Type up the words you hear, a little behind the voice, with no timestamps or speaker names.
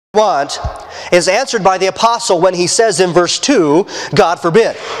want is answered by the apostle when he says in verse 2, God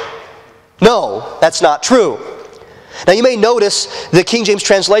forbid. No, that's not true. Now you may notice the King James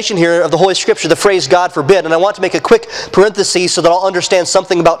translation here of the Holy Scripture, the phrase God forbid, and I want to make a quick parenthesis so that I'll understand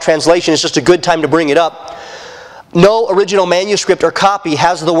something about translation. It's just a good time to bring it up. No original manuscript or copy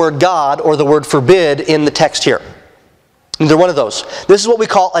has the word God or the word forbid in the text here. Neither one of those. This is what we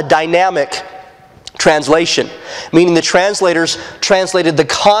call a dynamic translation, meaning the translators translated the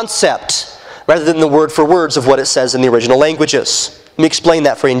concept rather than the word for words of what it says in the original languages. Let me explain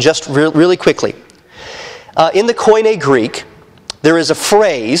that for you just really quickly. In the Koine Greek, there is a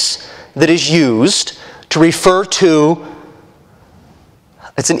phrase that is used to refer to,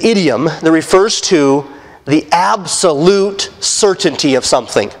 it's an idiom that refers to the absolute certainty of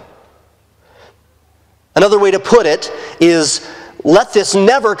something. Another way to put it is, let this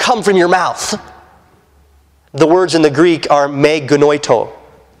never come from your mouth. The words in the Greek are me gunoito,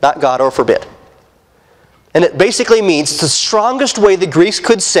 not God or forbid. And it basically means, it's the strongest way the Greeks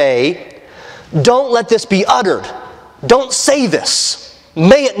could say, don't let this be uttered. Don't say this.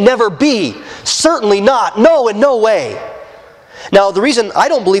 May it never be. Certainly not. No, in no way. Now, the reason I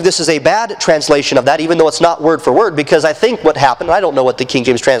don't believe this is a bad translation of that, even though it's not word for word, because I think what happened, I don't know what the King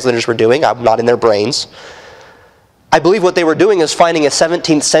James translators were doing. I'm not in their brains. I believe what they were doing is finding a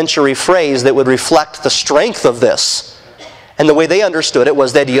 17th century phrase that would reflect the strength of this. And the way they understood it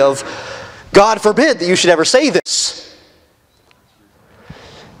was the idea of, God forbid that you should ever say this.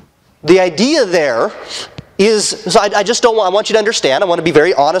 The idea there is, so I just don't want, I want you to understand, I want to be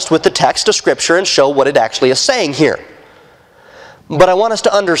very honest with the text of Scripture and show what it actually is saying here. But I want us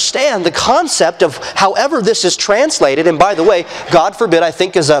to understand the concept of however this is translated, and by the way, God forbid I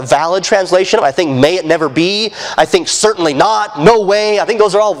think is a valid translation. I think may it never be. I think certainly not, no way. I think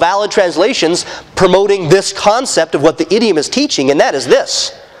those are all valid translations promoting this concept of what the idiom is teaching, and that is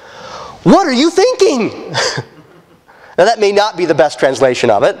this. What are you thinking? Now that may not be the best translation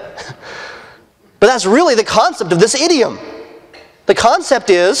of it, but that's really the concept of this idiom. The concept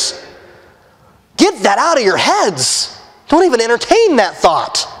is, get that out of your heads. Don't even entertain that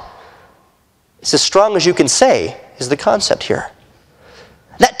thought. It's as strong as you can say, is the concept here.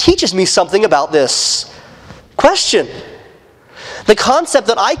 That teaches me something about this question. The concept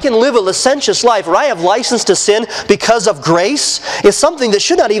that I can live a licentious life, or I have license to sin because of grace, is something that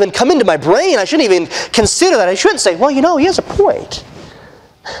should not even come into my brain. I shouldn't even consider that. I shouldn't say, well, you know, he has a point.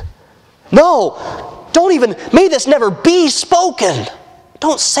 No, don't even, may this never be spoken.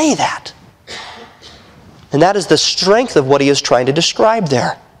 Don't say that. And that is the strength of what he is trying to describe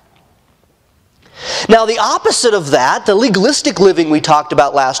there. Now the opposite of that, the legalistic living we talked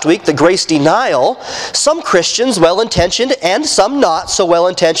about last week, the grace denial, some Christians, well-intentioned and some not so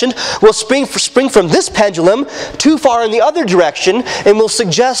well-intentioned, will spring from this pendulum too far in the other direction and will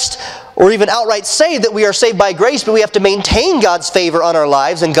suggest or even outright say that we are saved by grace, but we have to maintain God's favor on our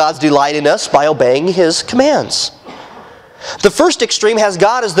lives and God's delight in us by obeying His commands. The first extreme has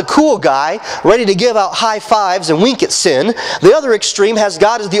God as the cool guy, ready to give out high fives and wink at sin. The other extreme has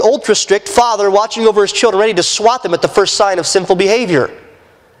God as the ultra-strict father watching over His children, ready to swat them at the first sign of sinful behavior.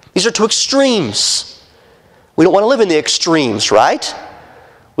 These are two extremes. We don't want to live in the extremes, right?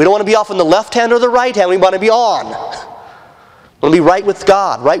 We don't want to be off on the left hand or the right hand. We want to be on. We want to be right with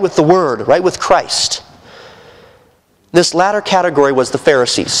God, right with the Word, right with Christ. This latter category was the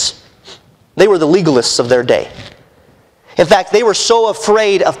Pharisees. They were the legalists of their day. In fact, they were so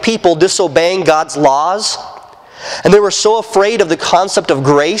afraid of people disobeying God's laws, and they were so afraid of the concept of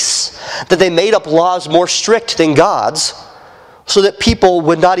grace, that they made up laws more strict than God's, so that people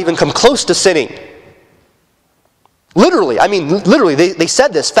would not even come close to sinning. Literally, they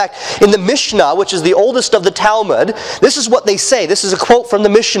said this. In fact, in the Mishnah, which is the oldest of the Talmud, this is what they say. This is a quote from the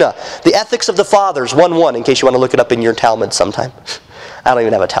Mishnah, the Ethics of the Fathers, 1:1, in case you want to look it up in your Talmud sometime. I don't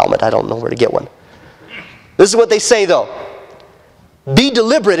even have a Talmud. I don't know where to get one. This is what they say, though. Be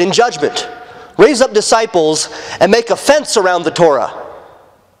deliberate in judgment. Raise up disciples and make a fence around the Torah.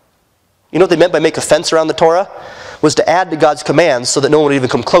 You know what they meant by make a fence around the Torah? Was to add to God's commands so that no one would even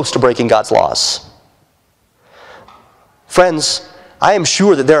come close to breaking God's laws. Friends, I am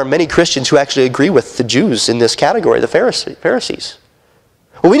sure that there are many Christians who actually agree with the Jews in this category, the Pharisees.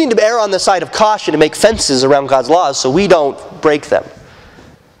 Well, we need to err on the side of caution and make fences around God's laws so we don't break them.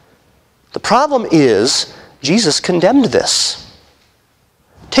 The problem is, Jesus condemned this.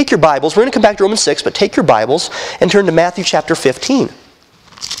 Take your Bibles. We're going to come back to Romans 6, but take your Bibles and turn to Matthew chapter 15.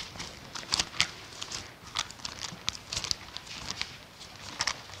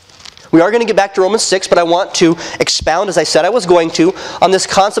 We are going to get back to Romans 6, but I want to expound, as I said I was going to, on this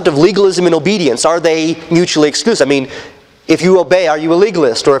concept of legalism and obedience. Are they mutually exclusive? I mean, If you obey, are you a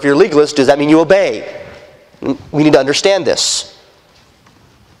legalist? Or if you're a legalist, does that mean you obey? We need to understand this.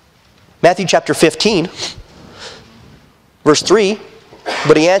 Matthew chapter 15, verse 3.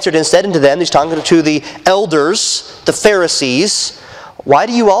 But he answered and said unto them, he's talking to the elders, the Pharisees, why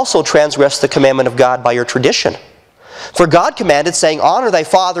do you also transgress the commandment of God by your tradition? For God commanded, saying, honor thy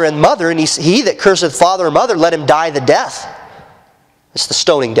father and mother, and he that curseth father or mother, let him die the death. It's the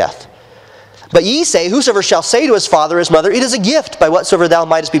stoning death. But ye say, whosoever shall say to his father or his mother, it is a gift, by whatsoever thou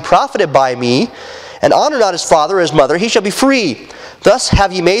mightest be profited by me, and honor not his father or his mother, he shall be free. Thus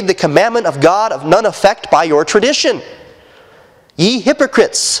have ye made the commandment of God of none effect by your tradition. Ye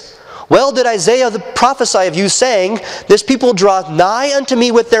hypocrites, well did Isaiah prophesy of you, saying, this people draweth nigh unto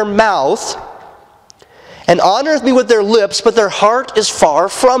me with their mouth, and honoreth me with their lips, but their heart is far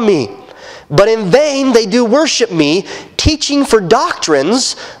from me. But in vain they do worship me, teaching for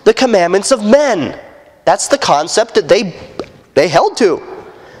doctrines the commandments of men. That's the concept that they held to.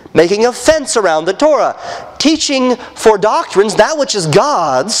 Making a fence around the Torah. Teaching for doctrines that which is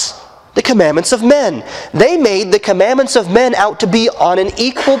God's, the commandments of men. They made the commandments of men out to be on an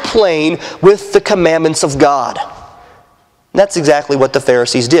equal plane with the commandments of God. And that's exactly what the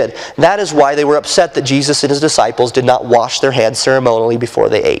Pharisees did. That is why they were upset that Jesus and his disciples did not wash their hands ceremonially before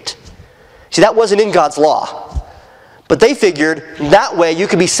they ate. See, that wasn't in God's law. But they figured that way you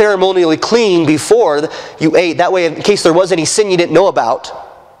could be ceremonially clean before you ate. That way, in case there was any sin you didn't know about,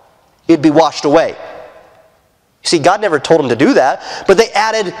 it'd be washed away. You see, God never told them to do that, but they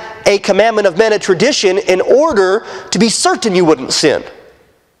added a commandment of men, a tradition, in order to be certain you wouldn't sin.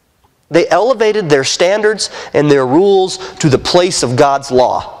 They elevated their standards and their rules to the place of God's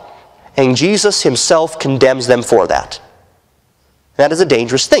law. And Jesus himself condemns them for that. That is a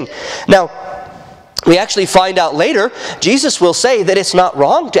dangerous thing. Now, we actually find out later, Jesus will say that it's not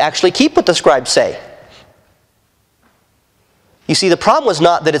wrong to actually keep what the scribes say. You see, the problem was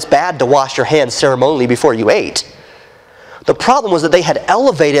not that it's bad to wash your hands ceremonially before you ate. The problem was that they had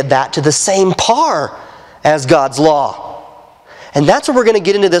elevated that to the same par as God's law. And that's where we're going to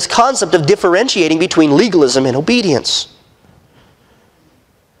get into this concept of differentiating between legalism and obedience.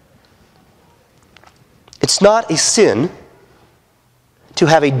 It's not a sin to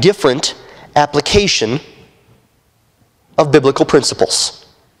have a different application of biblical principles.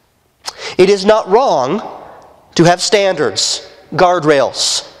 It is not wrong to have standards,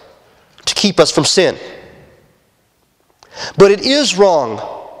 guardrails, to keep us from sin. But it is wrong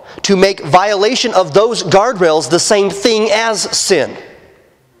to make violation of those guardrails the same thing as sin.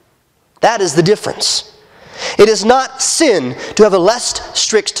 That is the difference. It is not sin to have a less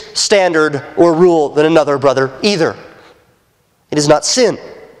strict standard or rule than another brother either. It is not sin.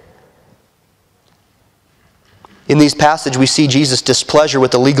 In these passages, we see Jesus' displeasure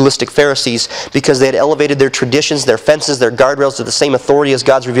with the legalistic Pharisees because they had elevated their traditions, their fences, their guardrails to the same authority as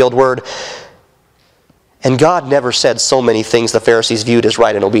God's revealed word. And God never said so many things the Pharisees viewed as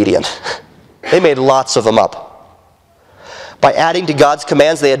right and obedient. They made lots of them up. By adding to God's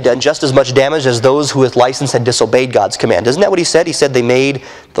commands, they had done just as much damage as those who with license had disobeyed God's command. Isn't that what he said? He said they made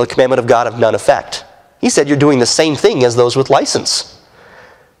the commandment of God of none effect. He said you're doing the same thing as those with license.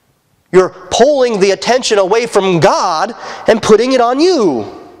 You're pulling the attention away from God and putting it on you.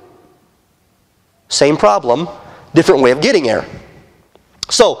 Same problem, different way of getting there.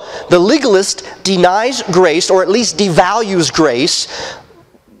 So, the legalist denies grace, or at least devalues grace,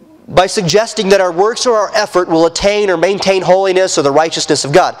 by suggesting that our works or our effort will attain or maintain holiness or the righteousness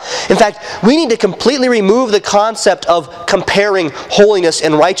of God. In fact, we need to completely remove the concept of comparing holiness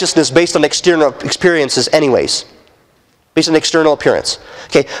and righteousness based on external experiences anyways. Based on external appearance.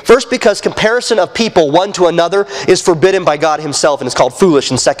 Okay, first because comparison of people one to another is forbidden by God himself, and it's called foolish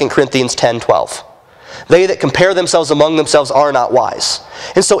in 2 Corinthians 10:12. They that compare themselves among themselves are not wise.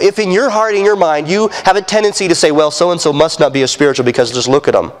 And so if in your heart and your mind you have a tendency to say, well, so-and-so must not be as spiritual because just look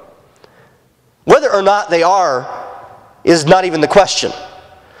at them. Whether or not they are is not even the question.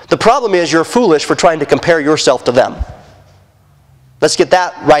 The problem is you're foolish for trying to compare yourself to them. Let's get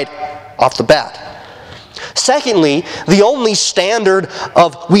that right off the bat. Secondly, the only standard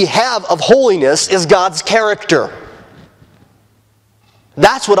we have of holiness is God's character.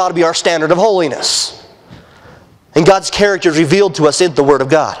 That's what ought to be our standard of holiness. And God's character is revealed to us in the Word of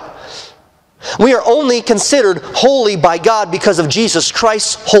God. We are only considered holy by God because of Jesus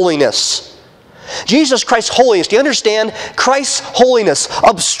Christ's holiness. Jesus Christ's holiness, do you understand? Christ's holiness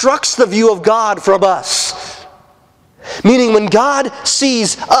obstructs the view of God from us. Meaning when God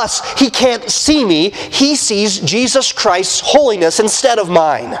sees us, He can't see me. He sees Jesus Christ's holiness instead of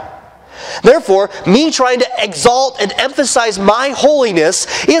mine. Therefore, me trying to exalt and emphasize my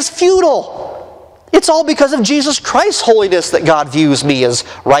holiness is futile. It's all because of Jesus Christ's holiness that God views me as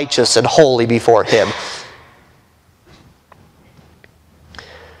righteous and holy before Him.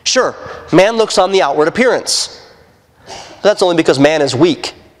 Sure, man looks on the outward appearance. That's only because man is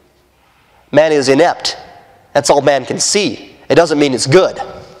weak. Man is inept. That's all man can see. It doesn't mean it's good.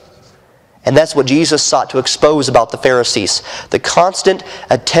 And that's what Jesus sought to expose about the Pharisees. The constant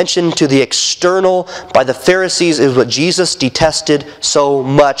attention to the external by the Pharisees is what Jesus detested so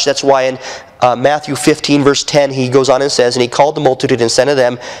much. That's why in Matthew 15 verse 10 he goes on and says, "And he called the multitude and said to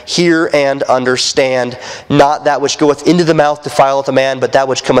them, Hear and understand, not that which goeth into the mouth defileth a man, but that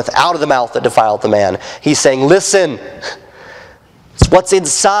which cometh out of the mouth that defileth a man." He's saying, listen, it's what's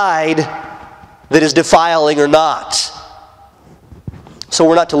inside that is defiling or not. So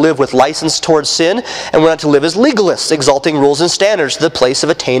we're not to live with license towards sin, and we're not to live as legalists, exalting rules and standards to the place of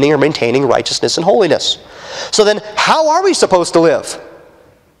attaining or maintaining righteousness and holiness. So then, how are we supposed to live?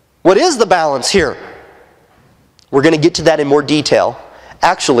 What is the balance here? We're going to get to that in more detail.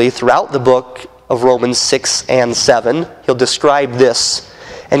 Actually, throughout the book of Romans 6 and 7, he'll describe this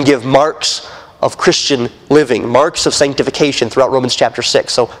and give marks of Christian living, marks of sanctification throughout Romans chapter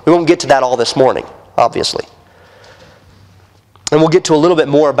 6. So we won't get to that all this morning, obviously. And we'll get to a little bit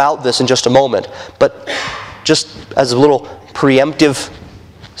more about this in just a moment. But just as a little preemptive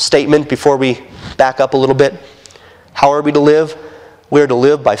statement before we back up a little bit, how are we to live? We are to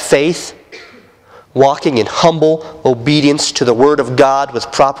live by faith, walking in humble obedience to the Word of God with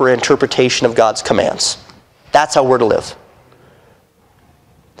proper interpretation of God's commands. That's how we're to live.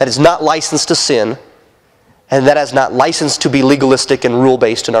 That is not licensed to sin, and that is not licensed to be legalistic and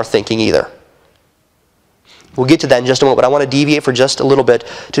rule-based in our thinking either. We'll get to that in just a moment, but I want to deviate for just a little bit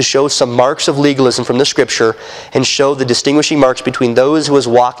to show some marks of legalism from the Scripture and show the distinguishing marks between those who is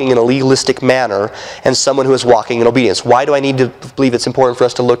walking in a legalistic manner and someone who is walking in obedience. Why do I need to believe it's important for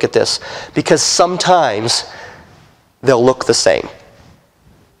us to look at this? Because sometimes they'll look the same.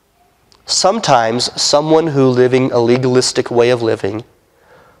 Sometimes someone who living a legalistic way of living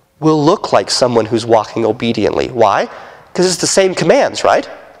will look like someone who's walking obediently. Why? Because it's the same commands, right?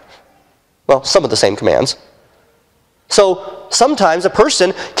 Well, some of the same commands. So sometimes a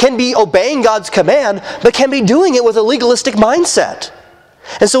person can be obeying God's command, but can be doing it with a legalistic mindset.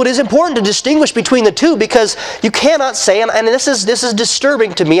 And so it is important to distinguish between the two, because you cannot say, and this is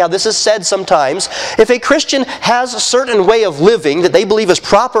disturbing to me how this is said sometimes, if a Christian has a certain way of living that they believe is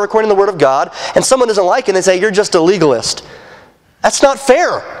proper according to the Word of God, and someone doesn't like it, and they say, you're just a legalist. That's not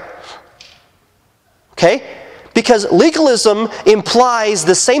fair. Okay? Because legalism implies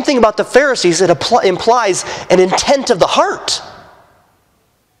the same thing about the Pharisees. It implies an intent of the heart.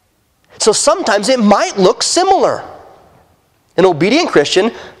 So sometimes it might look similar. An obedient Christian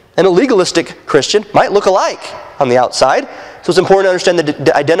and a legalistic Christian might look alike on the outside. So it's important to understand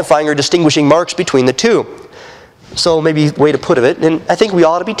the identifying or distinguishing marks between the two. So maybe a way to put it, and I think we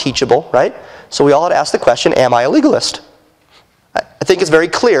ought to be teachable, right? So we ought to ask the question, am I a legalist? I think it's very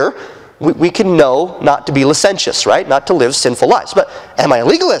clear. We can know not to be licentious, right? Not to live sinful lives. But am I a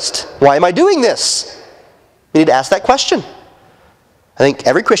legalist? Why am I doing this? We need to ask that question. I think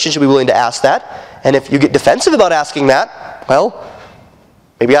every Christian should be willing to ask that. And if you get defensive about asking that, well,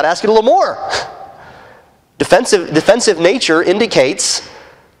 maybe I'd ask it a little more. Defensive nature indicates,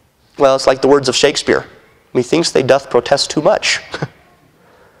 well, it's like the words of Shakespeare. Methinks they doth protest too much.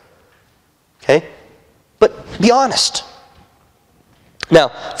 Okay? But be honest. Now,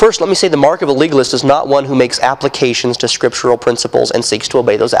 first let me say the mark of a legalist is not one who makes applications to scriptural principles and seeks to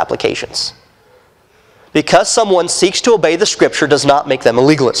obey those applications. Because someone seeks to obey the Scripture does not make them a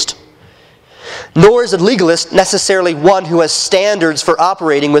legalist. Nor is a legalist necessarily one who has standards for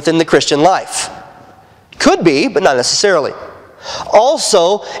operating within the Christian life. Could be, but not necessarily.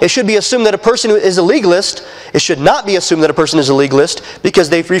 Also, it should be assumed that a person who is a legalist, it should not be assumed that a person is a legalist because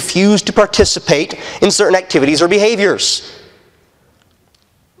they've refused to participate in certain activities or behaviors.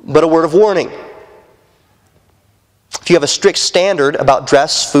 But a word of warning. If you have a strict standard about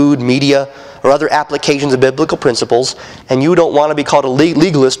dress, food, media, or other applications of biblical principles, and you don't want to be called a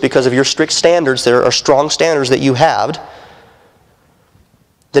legalist because of your strict standards, there are strong standards that you have,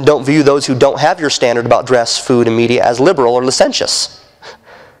 then don't view those who don't have your standard about dress, food, and media as liberal or licentious.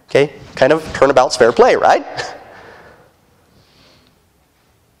 Okay? Kind of turnabout's fair play, right?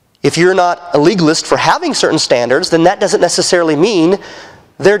 If you're not a legalist for having certain standards, then that doesn't necessarily mean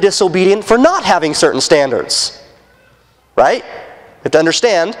they're disobedient for not having certain standards. Right? You have to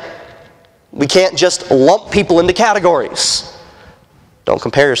understand, we can't just lump people into categories. Don't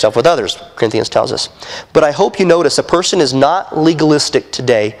compare yourself with others, Corinthians tells us. But I hope you notice a person is not legalistic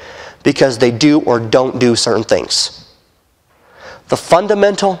today because they do or don't do certain things. The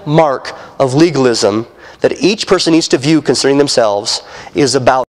fundamental mark of legalism that each person needs to view concerning themselves is about